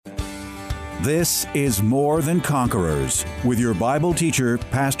This is More Than Conquerors with your Bible teacher,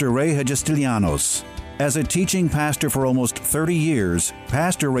 Pastor Ray Hagestilianos. As a teaching pastor for almost 30 years,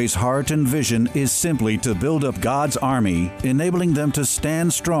 Pastor Ray's heart and vision is simply to build up God's army, enabling them to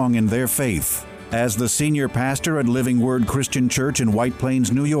stand strong in their faith. As the senior pastor at Living Word Christian Church in White Plains,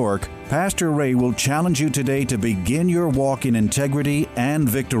 New York, Pastor Ray will challenge you today to begin your walk in integrity and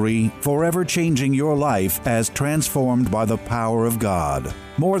victory, forever changing your life as transformed by the power of God.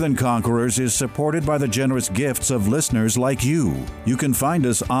 More Than Conquerors is supported by the generous gifts of listeners like you. You can find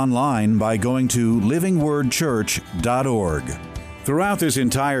us online by going to livingwordchurch.org. Throughout this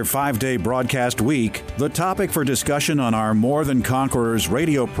entire 5-day broadcast week, the topic for discussion on our More Than Conquerors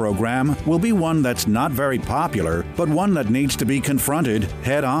radio program will be one that's not very popular, but one that needs to be confronted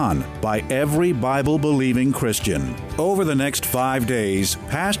head-on by every Bible-believing Christian. Over the next 5 days,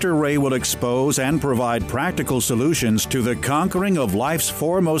 Pastor Ray will expose and provide practical solutions to the conquering of life's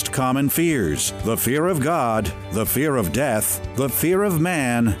four most common fears: the fear of God, the fear of death, the fear of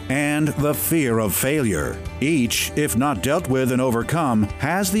man, and the fear of failure. Each, if not dealt with and overcome,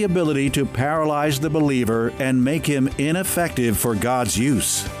 has the ability to paralyze the believer and make him ineffective for God's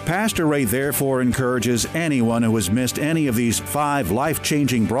use. Pastor Ray therefore encourages anyone who has missed any of these 5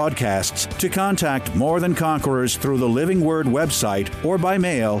 life-changing broadcasts to contact More Than Conquerors through the Living Word website or by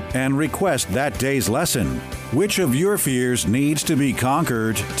mail and request that day's lesson. Which of your fears needs to be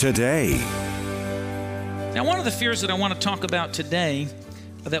conquered today? Now, one of the fears that I want to talk about today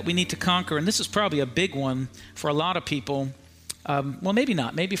that we need to conquer, and this is probably a big one for a lot of people. Well, maybe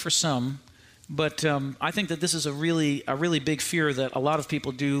not, maybe for some, but I think that this is a really big fear that a lot of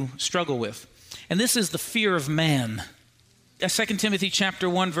people do struggle with. And this is the fear of man. 2 Timothy chapter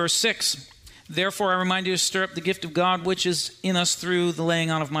 1, verse 6. Therefore, I remind you to stir up the gift of God, which is in us through the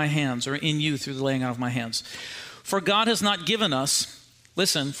laying on of my hands, or in you through the laying on of my hands. For God has not given us,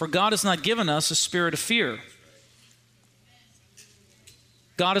 listen, for God has not given us a spirit of fear.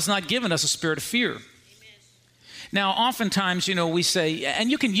 God has not given us a spirit of fear. Now, oftentimes, we say, and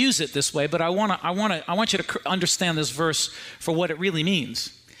you can use it this way, but I want you to understand this verse for what it really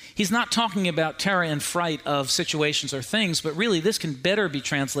means. He's not talking about terror and fright of situations or things, but really this can better be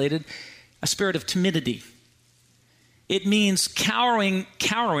translated a spirit of timidity. It means cowering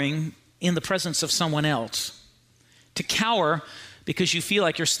in the presence of someone else. To cower because you feel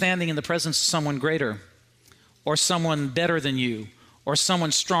like you're standing in the presence of someone greater, or someone better than you, or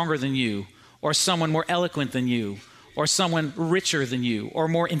someone stronger than you, or someone more eloquent than you, or someone richer than you, or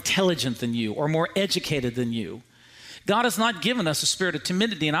more intelligent than you, or more educated than you. God has not given us a spirit of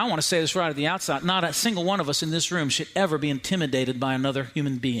timidity, and I want to say this right at the outset. Not a single one of us in this room should ever be intimidated by another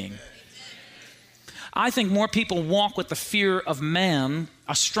human being. I think more people walk with the fear of man,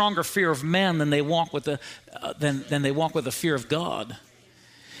 a stronger fear of man, than they walk with the fear of God.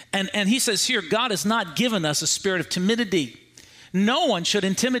 And he says here, God has not given us a spirit of timidity. No one should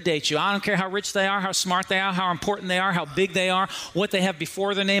intimidate you. I don't care how rich they are, how smart they are, how important they are, how big they are, what they have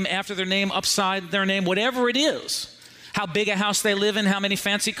before their name, after their name, upside their name, whatever it is. How big a house they live in, how many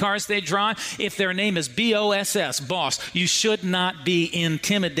fancy cars they drive. If their name is B-O-S-S, boss, you should not be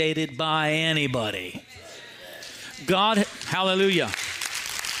intimidated by anybody. God, hallelujah.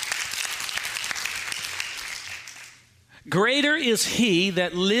 Greater is he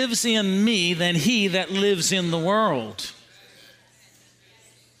that lives in me than he that lives in the world.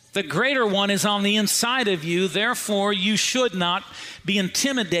 The greater one is on the inside of you, therefore you should not be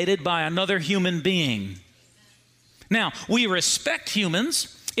intimidated by another human being. Now, we respect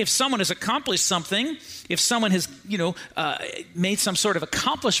humans. If someone has accomplished something, if someone has, made some sort of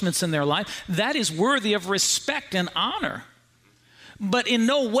accomplishments in their life, that is worthy of respect and honor. But in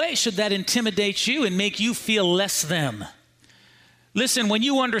no way should that intimidate you and make you feel less than. Listen, when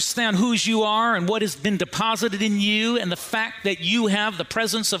you understand whose you are and what has been deposited in you and the fact that you have the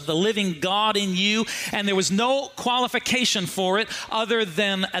presence of the living God in you and there was no qualification for it other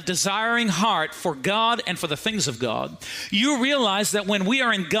than a desiring heart for God and for the things of God, you realize that when we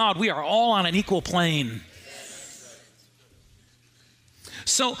are in God, we are all on an equal plane.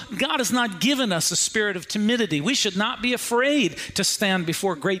 So God has not given us a spirit of timidity. We should not be afraid to stand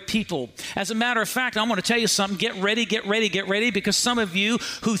before great people. As a matter of fact, I want to tell you something. Get ready, because some of you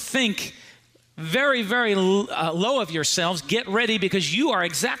who think very, very low of yourselves, get ready, because you are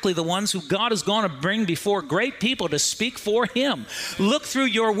exactly the ones who God is going to bring before great people to speak for him. Look through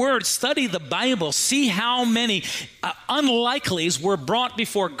your word, study the Bible, see how many unlikelies were brought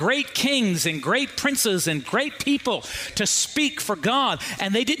before great kings and great princes and great people to speak for God,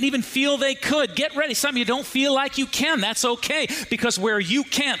 and they didn't even feel they could. Get ready. Some of you don't feel like you can. That's okay, because where you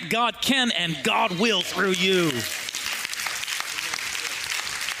can't, God can, and God will through you.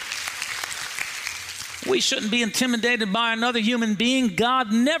 We shouldn't be intimidated by another human being.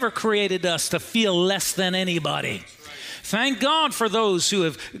 God never created us to feel less than anybody. Thank God for those who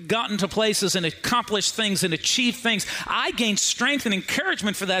have gotten to places and accomplished things and achieved things. I gain strength and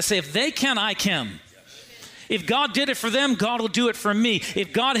encouragement for that. I say, if they can, I can. If God did it for them, God will do it for me.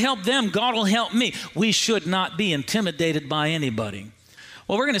 If God helped them, God will help me. We should not be intimidated by anybody.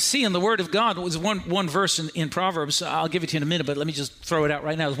 Well, we're going to see in the Word of God, it was one verse in Proverbs. I'll give it to you in a minute, but let me just throw it out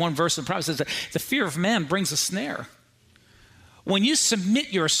right now. There's one verse in Proverbs that says that the fear of man brings a snare. When you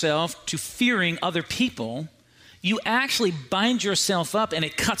submit yourself to fearing other people, you actually bind yourself up and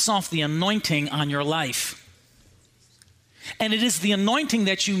it cuts off the anointing on your life. And it is the anointing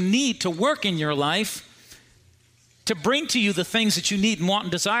that you need to work in your life to bring to you the things that you need and want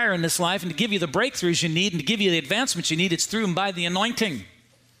and desire in this life, and to give you the breakthroughs you need and to give you the advancements you need. It's through and by the anointing.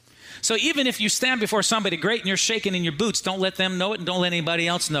 So even if you stand before somebody great and you're shaking in your boots, don't let them know it and don't let anybody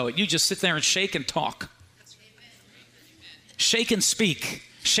else know it. You just sit there and shake and talk. Shake and speak.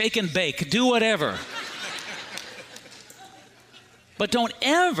 Shake and bake. Do whatever. But don't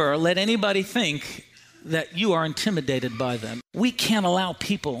ever let anybody think that you are intimidated by them. We can't allow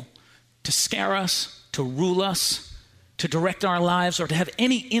people to scare us, to rule us, to direct our lives, or to have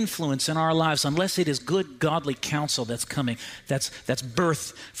any influence in our lives unless it is good, godly counsel that's coming, that's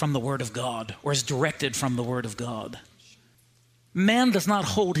birthed from the Word of God or is directed from the Word of God. Man does not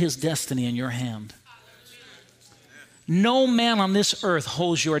hold his destiny in your hand. No man on this earth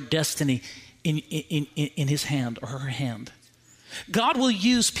holds your destiny in his hand or her hand. God will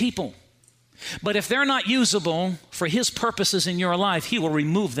use people, but if they're not usable for His purposes in your life, He will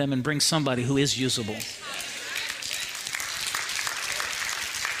remove them and bring somebody who is usable.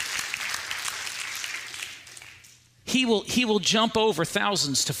 He will jump over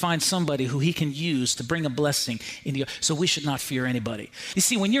thousands to find somebody who He can use to bring a blessing into you. So we should not fear anybody. You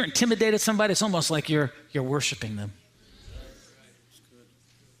see, when you're intimidated somebody, it's almost like you're worshiping them.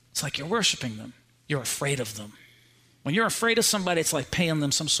 It's like you're worshiping them. You're afraid of them. When you're afraid of somebody, it's like paying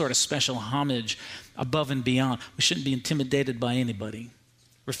them some sort of special homage above and beyond. We shouldn't be intimidated by anybody.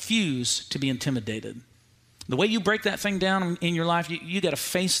 Refuse to be intimidated. The way you break that thing down in your life, you got to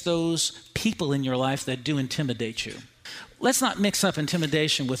face those people in your life that do intimidate you. Let's not mix up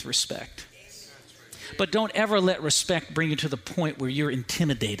intimidation with respect. But don't ever let respect bring you to the point where you're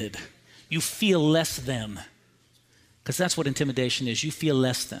intimidated. You feel less than. Because that's what intimidation is. You feel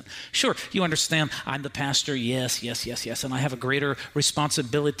less than. Sure, you understand, I'm the pastor, yes, and I have a greater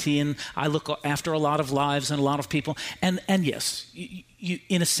responsibility, and I look after a lot of lives and a lot of people. And yes, you,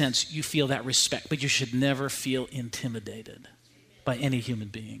 in a sense, you feel that respect, but you should never feel intimidated by any human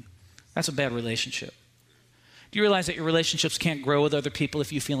being. That's a bad relationship. Do you realize that your relationships can't grow with other people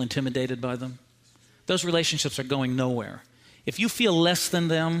if you feel intimidated by them? Those relationships are going nowhere. If you feel less than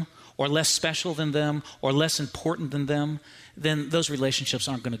them, or less special than them, or less important than them, then those relationships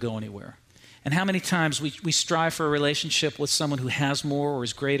aren't going to go anywhere. And how many times we strive for a relationship with someone who has more or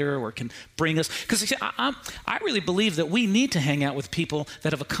is greater or can bring us, because I really believe that we need to hang out with people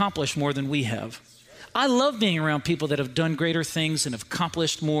that have accomplished more than we have. I love being around people that have done greater things and have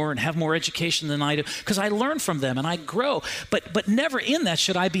accomplished more and have more education than I do, because I learn from them and I grow. But never in that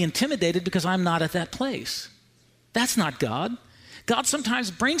should I be intimidated because I'm not at that place. That's not God. God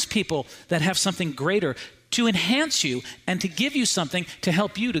sometimes brings people that have something greater to enhance you and to give you something to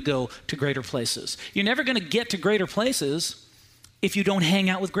help you to go to greater places. You're never going to get to greater places if you don't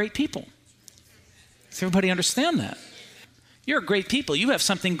hang out with great people. Does everybody understand that? You're great people. You have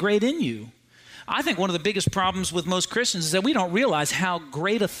something great in you. I think one of the biggest problems with most Christians is that we don't realize how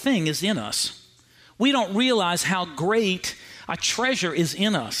great a thing is in us. We don't realize how great a treasure is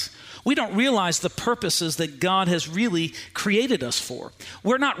in us. We don't realize the purposes that God has really created us for.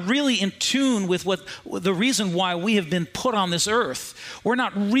 We're not really in tune with the reason why we have been put on this earth. We're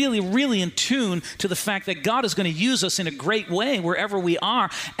not really in tune to the fact that God is going to use us in a great way wherever we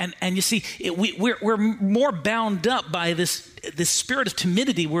are. And you see, we're more bound up by this spirit of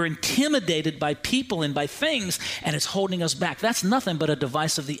timidity. We're intimidated by people and by things, and it's holding us back. That's nothing but a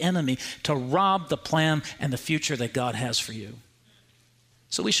device of the enemy to rob the plan and the future that God has for you.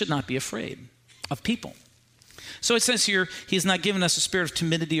 So we should not be afraid of people. So it says here, He has not given us a spirit of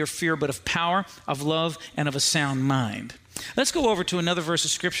timidity or fear, but of power, of love, and of a sound mind. Let's go over to another verse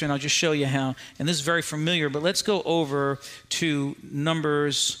of Scripture, and I'll just show you how. And this is very familiar, but let's go over to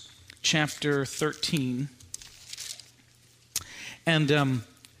Numbers chapter 13. And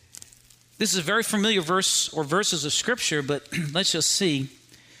this is a very familiar verse or verses of Scripture, but let's just see.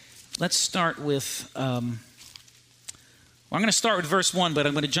 Let's start with... I'm going to start with verse 1, but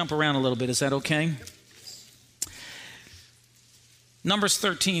I'm going to jump around a little bit. Is that okay? Numbers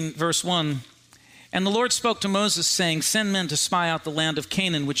 13, verse 1. And the Lord spoke to Moses, saying, send men to spy out the land of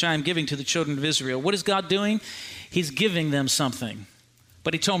Canaan, which I am giving to the children of Israel. What is God doing? He's giving them something.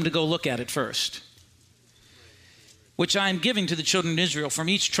 But he told them to go look at it first. Which I am giving to the children of Israel. From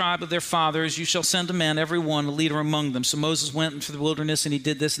each tribe of their fathers you shall send a man, every one a leader among them. So Moses went into the wilderness, and he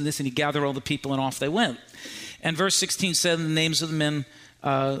did this and this, and he gathered all the people, and off they went. And verse 16 said, the names of the men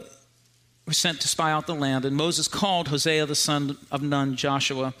were sent to spy out the land. And Moses called Hosea the son of Nun,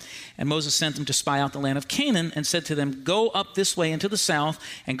 Joshua. And Moses sent them to spy out the land of Canaan, and said to them, go up this way into the south,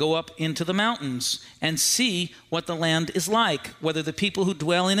 and go up into the mountains, and see what the land is like, whether the people who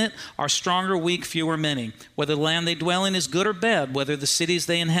dwell in it are strong or weak, few or many, whether the land they dwell in is good or bad, whether the cities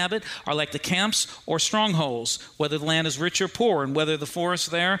they inhabit are like the camps or strongholds, whether the land is rich or poor, and whether the forests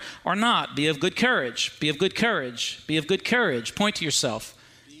there are not. Be of good courage, be of good courage, be of good courage. Point to yourself.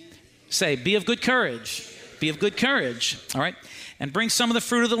 Say, be of good courage. Be of good courage. All right? And bring some of the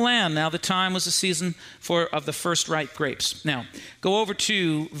fruit of the land. Now the time was the season of the first ripe grapes. Now, go over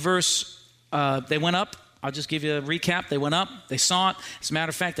to verse, they went up. I'll just give you a recap. They went up, they saw it. As a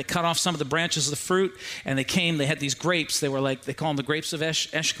matter of fact, they cut off some of the branches of the fruit, and they had these grapes. They were like, they call them the grapes of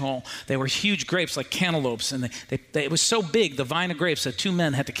Eshcol. They were huge grapes like cantaloupes, and it was so big, the vine of grapes, that two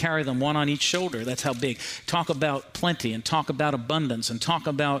men had to carry them, one on each shoulder. That's how big. Talk about plenty, and talk about abundance, and talk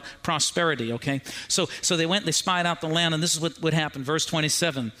about prosperity, okay? So they went, they spied out the land, and this is what happened. Verse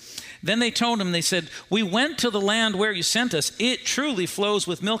 27. Then they told him, they said, we went to the land where you sent us. It truly flows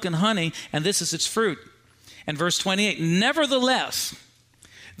with milk and honey, and this is its fruit. And verse 28, nevertheless,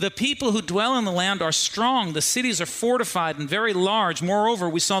 the people who dwell in the land are strong. The cities are fortified and very large. Moreover,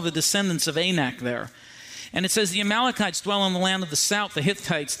 we saw the descendants of Anak there. And it says the Amalekites dwell in the land of the south, the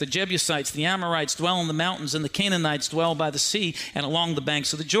Hittites, the Jebusites, the Amorites dwell in the mountains, and the Canaanites dwell by the sea and along the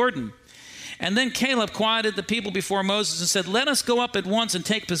banks of the Jordan. And then Caleb quieted the people before Moses and said, let us go up at once and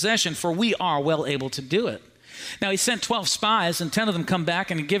take possession, for we are well able to do it. Now, he sent 12 spies, and 10 of them come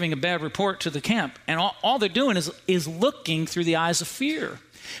back and are giving a bad report to the camp. And all they're doing is looking through the eyes of fear.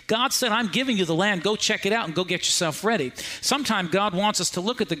 God said, I'm giving you the land. Go check it out and go get yourself ready. Sometimes God wants us to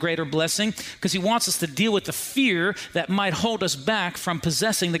look at the greater blessing because he wants us to deal with the fear that might hold us back from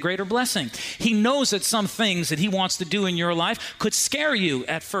possessing the greater blessing. He knows that some things that he wants to do in your life could scare you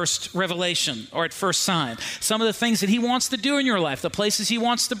at first revelation or at first sign. Some of the things that he wants to do in your life, the places he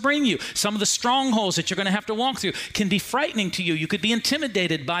wants to bring you, some of the strongholds that you're going to have to walk through can be frightening to you. You could be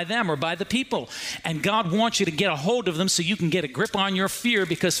intimidated by them or by the people. And God wants you to get a hold of them so you can get a grip on your fear,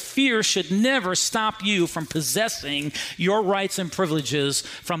 because fear should never stop you from possessing your rights and privileges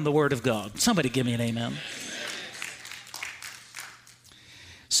from the Word of God. Somebody give me an amen.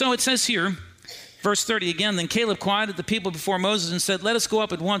 So it says here, verse 30 again, then Caleb quieted the people before Moses and said, let us go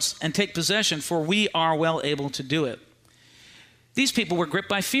up at once and take possession, for we are well able to do it. These people were gripped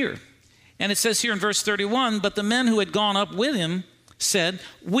by fear. And it says here in verse 31, but the men who had gone up with him said,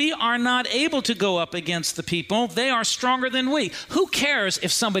 we are not able to go up against the people. They are stronger than we. Who cares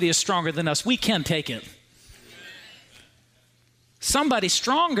if somebody is stronger than us? We can take it. Somebody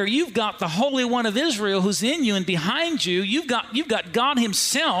stronger. You've got the Holy One of Israel who's in you and behind you. You've got God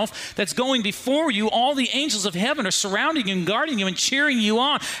himself that's going before you. All the angels of heaven are surrounding you and guarding you and cheering you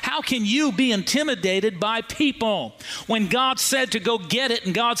on. How can you be intimidated by people? When God said to go get it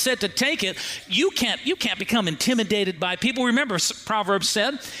and God said to take it, you can't become intimidated by people. Remember, Proverbs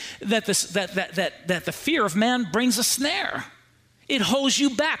said that the fear of man brings a snare. It holds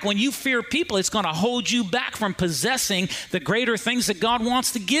you back. When you fear people, it's going to hold you back from possessing the greater things that God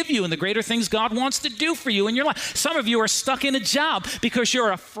wants to give you and the greater things God wants to do for you in your life. Some of you are stuck in a job because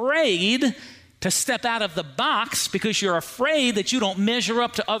you're afraid to step out of the box, because you're afraid that you don't measure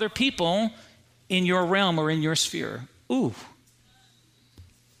up to other people in your realm or in your sphere. Ooh.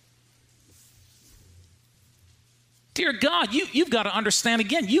 Dear God, you've got to understand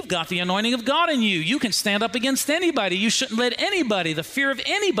again, you've got the anointing of God in you. You can stand up against anybody. You shouldn't let anybody, the fear of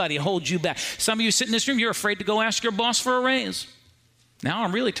anybody, hold you back. Some of you sit in this room, you're afraid to go ask your boss for a raise. Now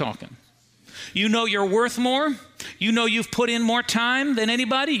I'm really talking. You know you're worth more. You know you've put in more time than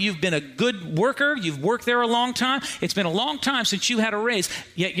anybody. You've been a good worker. You've worked there a long time. It's been a long time since you had a raise,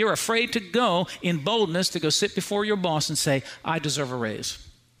 yet you're afraid to go in boldness to go sit before your boss and say, I deserve a raise.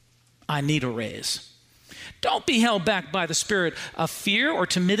 I need a raise. Don't be held back by the spirit of fear or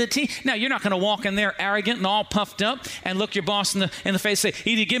timidity. Now, you're not going to walk in there arrogant and all puffed up and look your boss in the face and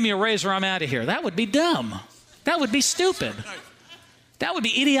say, either give me a raise or I'm out of here. That would be dumb. That would be stupid. That would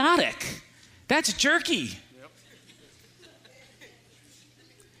be idiotic. That's jerky.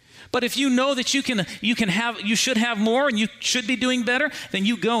 But if you know that you should have more and you should be doing better, then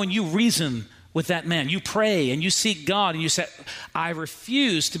you go and you reason with that man. You pray and you seek God and you say, I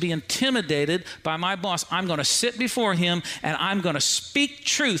refuse to be intimidated by my boss. I'm going to sit before him and I'm going to speak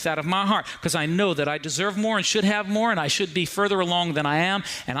truth out of my heart because I know that I deserve more and should have more and I should be further along than I am,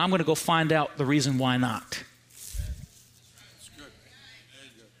 and I'm going to go find out the reason why not.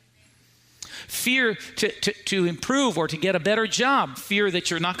 Fear to improve or to get a better job. Fear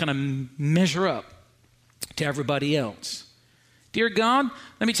that you're not going to measure up to everybody else. Dear God,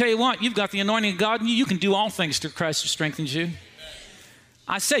 let me tell you what, you've got the anointing of God in you. You can do all things through Christ who strengthens you.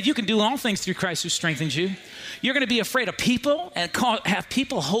 I said you can do all things through Christ who strengthens you. You're going to be afraid of people and have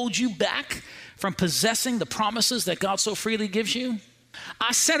people hold you back from possessing the promises that God so freely gives you.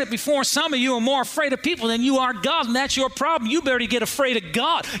 I said it before, some of you are more afraid of people than you are God, and that's your problem. You better get afraid of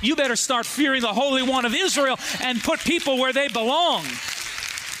God. You better start fearing the Holy One of Israel and put people where they belong.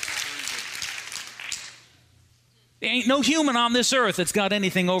 There ain't no human on this earth that's got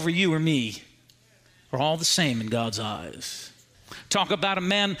anything over you or me. We're all the same in God's eyes. Talk about a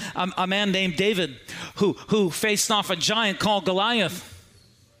man named David who faced off a giant called Goliath.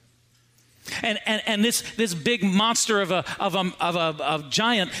 And this big monster of a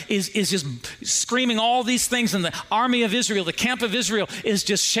giant is just screaming all these things, and the army of Israel, the camp of Israel, is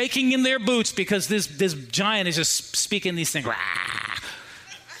just shaking in their boots because this giant is just speaking these things.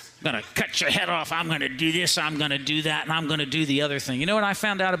 I'm going to cut your head off. I'm going to do this. I'm going to do that. And I'm going to do the other thing. You know what I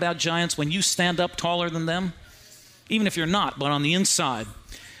found out about giants? When you stand up taller than them, even if you're not, but on the inside,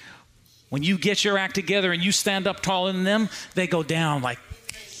 when you get your act together and you stand up taller than them, they go down like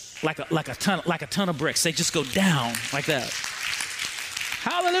a ton of bricks. They just go down like that.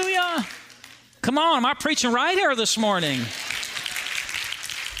 Hallelujah. Come on, am I preaching right here this morning?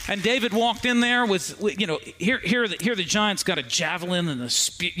 And David walked in there with here the giant's got a javelin and a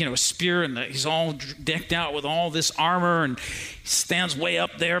spear, and he's all decked out with all this armor, and he stands way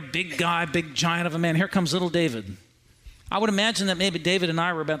up there, big guy, big giant of a man. Here comes little David. I would imagine that maybe David and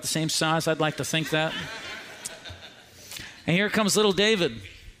I were about the same size. I'd like to think that. And here comes little David.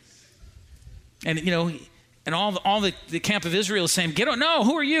 And and all the camp of Israel is saying, no,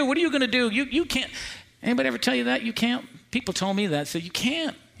 who are you? What are you going to do? You can't. Anybody ever tell you that? You can't? People told me that. So you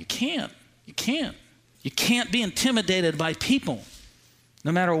can't. You can't be intimidated by people.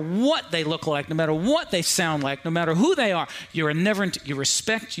 No matter what they look like, no matter what they sound like, no matter who they are, you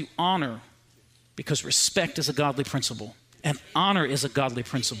respect, you honor, because respect is a godly principle and honor is a godly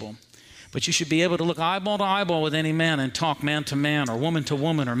principle. But you should be able to look eyeball to eyeball with any man and talk man to man or woman to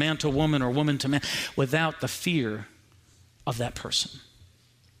woman or man to woman or woman to man without the fear of that person.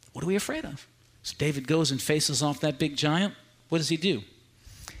 What are we afraid of? So David goes and faces off that big giant. What does he do?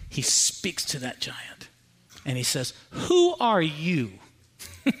 He speaks to that giant and he says, who are you?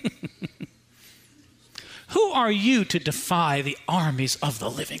 Who are you to defy the armies of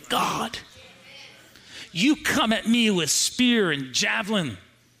the living God? You come at me with spear and javelin.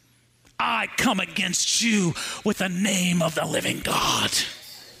 I come against you with the name of the living God.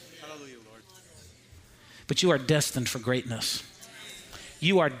 Hallelujah, Lord. But you are destined for greatness.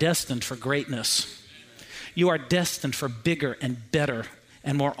 You are destined for greatness. You are destined for bigger and better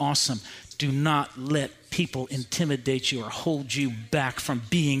and more awesome. Do not let people intimidate you or hold you back from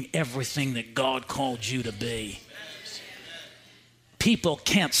being everything that God called you to be. People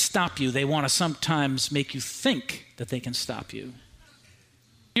can't stop you. They want to sometimes make you think that they can stop you.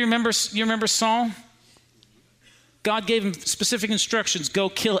 You remember Saul? God gave him specific instructions. Go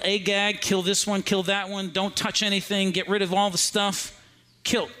kill Agag, kill this one, kill that one. Don't touch anything. Get rid of all the stuff.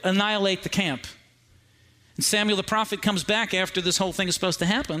 Annihilate the camp. And Samuel the prophet comes back after this whole thing is supposed to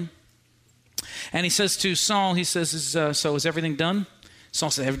happen. And he says to Saul, so is everything done?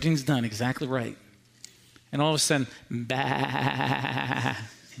 Saul said, everything's done, exactly right. And all of a sudden, bah,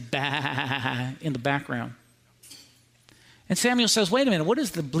 bah, in the background. And Samuel says, wait a minute, what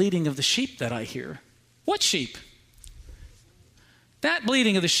is the bleating of the sheep that I hear? What sheep? That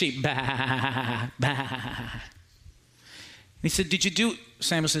bleating of the sheep, bah, bah. He said,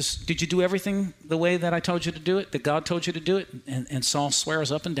 Samuel says, did you do everything the way that I told you to do it, that God told you to do it? And Saul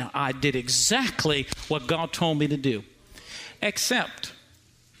swears up and down, I did exactly what God told me to do. Except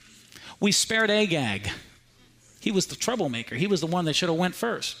we spared Agag. He was the troublemaker. He was the one that should have went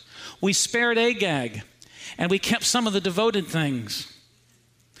first. We spared Agag, and we kept some of the devoted things.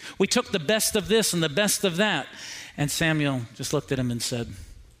 We took the best of this and the best of that. And Samuel just looked at him and said,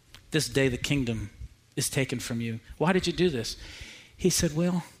 this day the kingdom is taken from you. Why did you do this? He said,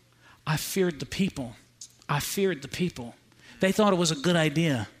 well, I feared the people. I feared the people. They thought it was a good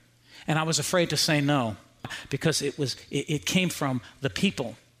idea. And I was afraid to say no because it came from the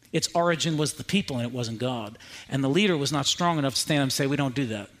people. Its origin was the people and it wasn't God. And the leader was not strong enough to stand up and say, we don't do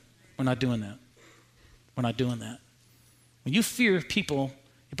that. We're not doing that. We're not doing that. When you fear people,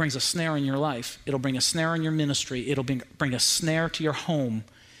 it brings a snare in your life. It'll bring a snare in your ministry. It'll bring a snare to your home.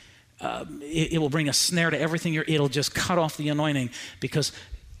 It will bring a snare to everything. It'll just cut off the anointing, because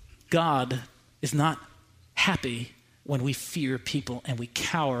God is not happy when we fear people and we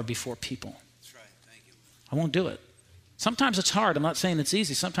cower before people. That's right. Thank you. I won't do it. Sometimes it's hard. I'm not saying it's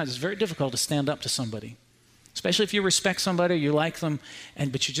easy. Sometimes it's very difficult to stand up to somebody, especially if you respect somebody, you like them,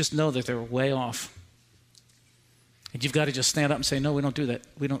 but you just know that they're way off. And you've got to just stand up and say, no, we don't do that.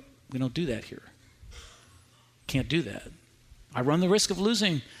 We don't do that here. Can't do that. I run the risk of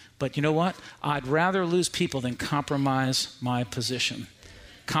losing, but you know what? I'd rather lose people than compromise my position,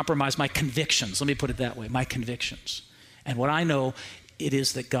 compromise my convictions. Let me put it that way, my convictions. And what I know it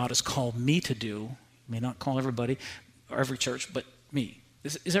is that God has called me to do, may not call everybody or every church, but me.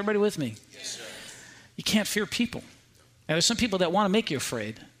 Is everybody with me? Yes, sir. You can't fear people. Now, there's some people that want to make you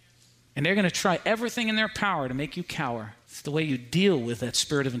afraid, and they're going to try everything in their power to make you cower. It's the way you deal with that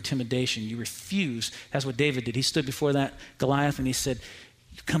spirit of intimidation. You refuse. That's what David did. He stood before that Goliath and he said,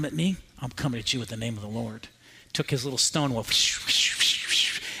 you come at me, I'm coming at you with the name of the Lord. Took his little stone and went,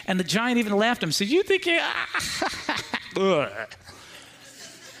 and the giant even laughed at him and said, you think you...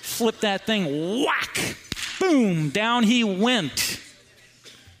 Flipped that thing, whack, boom, down he went.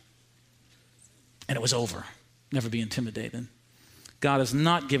 And it was over. Never be intimidated. God has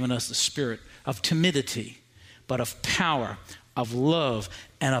not given us the spirit of timidity, but of power, of love,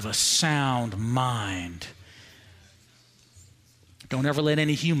 and of a sound mind. Don't ever let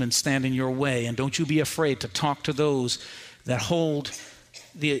any human stand in your way, and don't you be afraid to talk to those that hold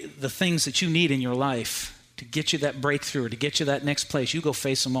the things that you need in your life to get you that breakthrough or to get you that next place. You go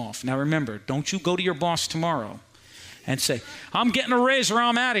face them off. Now remember, don't you go to your boss tomorrow and say, I'm getting a raise or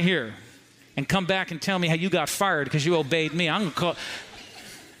I'm out of here, and come back and tell me how you got fired because you obeyed me. I'm going to call.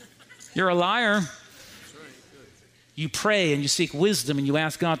 You're a liar. You pray and you seek wisdom and you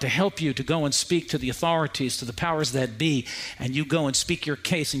ask God to help you to go and speak to the authorities, to the powers that be, and you go and speak your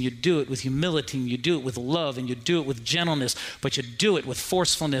case, and you do it with humility, and you do it with love, and you do it with gentleness, but you do it with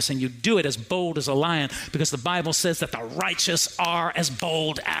forcefulness, and you do it as bold as a lion, because the Bible says that the righteous are as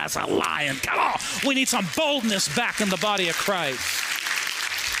bold as a lion. Come on, we need some boldness back in the body of Christ.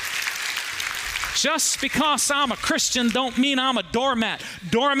 Just because I'm a Christian don't mean I'm a doormat.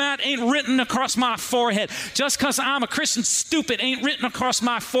 Doormat ain't written across my forehead. Just because I'm a Christian, stupid ain't written across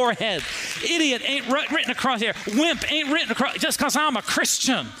my forehead. Idiot ain't written across here. Wimp ain't written across. Just because I'm a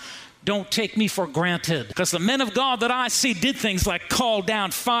Christian, don't take me for granted. Because the men of God that I see did things like call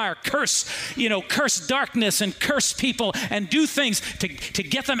down fire, curse darkness and curse people, and do things to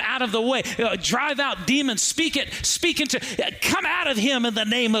get them out of the way. Drive out demons, come out of him in the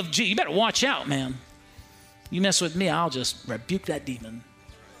name of Jesus. You better watch out, man. You mess with me, I'll just rebuke that demon.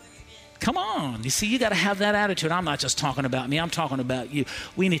 Come on. You see, you got to have that attitude. I'm not just talking about me, I'm talking about you.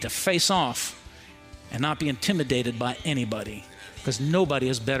 We need to face off and not be intimidated by anybody. Because nobody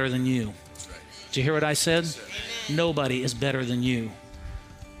is better than you. Did you hear what I said? Nobody is better than you.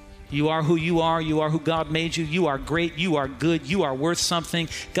 You are who you are. You are who God made you. You are great. You are good. You are worth something.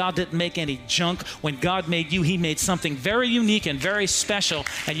 God didn't make any junk. When God made you, he made something very unique and very special.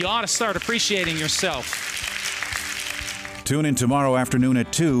 And you ought to start appreciating yourself. Tune in tomorrow afternoon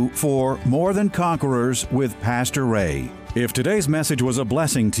at 2 for More Than Conquerors with Pastor Ray. If today's message was a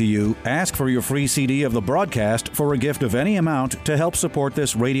blessing to you, ask for your free CD of the broadcast for a gift of any amount to help support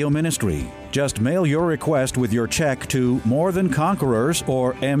this radio ministry. Just mail your request with your check to More Than Conquerors,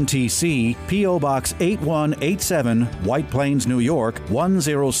 or MTC, P.O. Box 8187, White Plains, New York,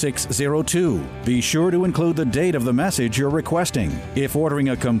 10602. Be sure to include the date of the message you're requesting. If ordering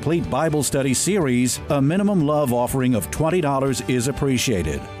a complete Bible study series, a minimum love offering of $20 is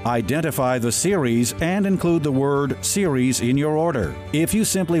appreciated. Identify the series and include the word series in your order. If you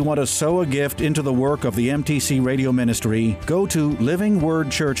simply want to sow a gift into the work of the MTC Radio Ministry, go to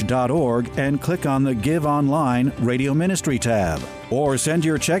livingwordchurch.org and click on the Give Online Radio Ministry tab. Or send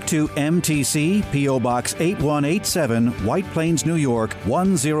your check to MTC, P.O. Box 8187, White Plains, New York,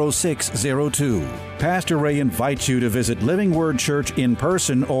 10602. Pastor Ray invites you to visit Living Word Church in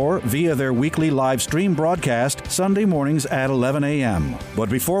person or via their weekly live stream broadcast Sunday mornings at 11 a.m. But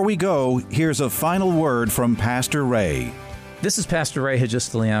before we go, here's a final word from Pastor Ray. This is Pastor Ray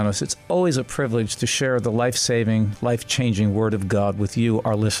Hagistilianos. It's always a privilege to share the life-saving, life-changing Word of God with you,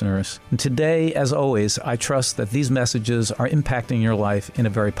 our listeners. And today, as always, I trust that these messages are impacting your life in a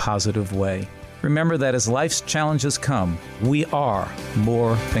very positive way. Remember that as life's challenges come, we are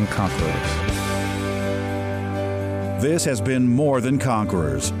more than conquerors. This has been More Than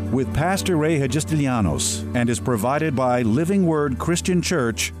Conquerors with Pastor Ray Hagistilianos and is provided by Living Word Christian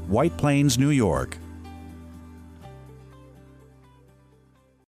Church, White Plains, New York.